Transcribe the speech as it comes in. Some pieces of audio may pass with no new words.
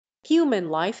Human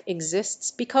life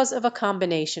exists because of a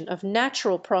combination of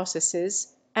natural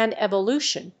processes and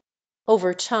evolution.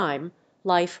 Over time,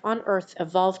 life on Earth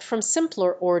evolved from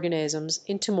simpler organisms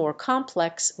into more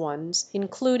complex ones,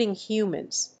 including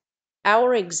humans.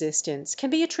 Our existence can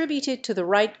be attributed to the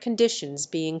right conditions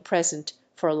being present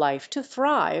for life to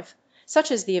thrive,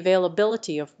 such as the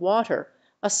availability of water,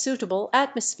 a suitable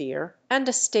atmosphere, and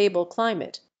a stable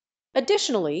climate.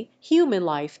 Additionally, human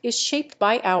life is shaped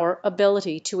by our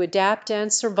ability to adapt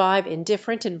and survive in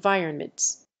different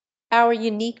environments. Our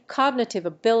unique cognitive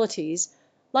abilities,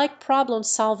 like problem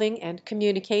solving and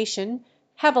communication,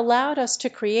 have allowed us to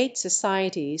create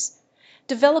societies,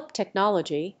 develop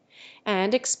technology,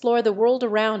 and explore the world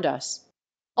around us.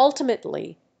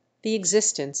 Ultimately, the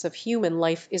existence of human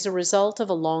life is a result of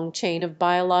a long chain of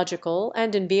biological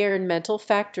and environmental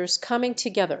factors coming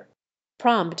together,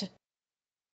 prompt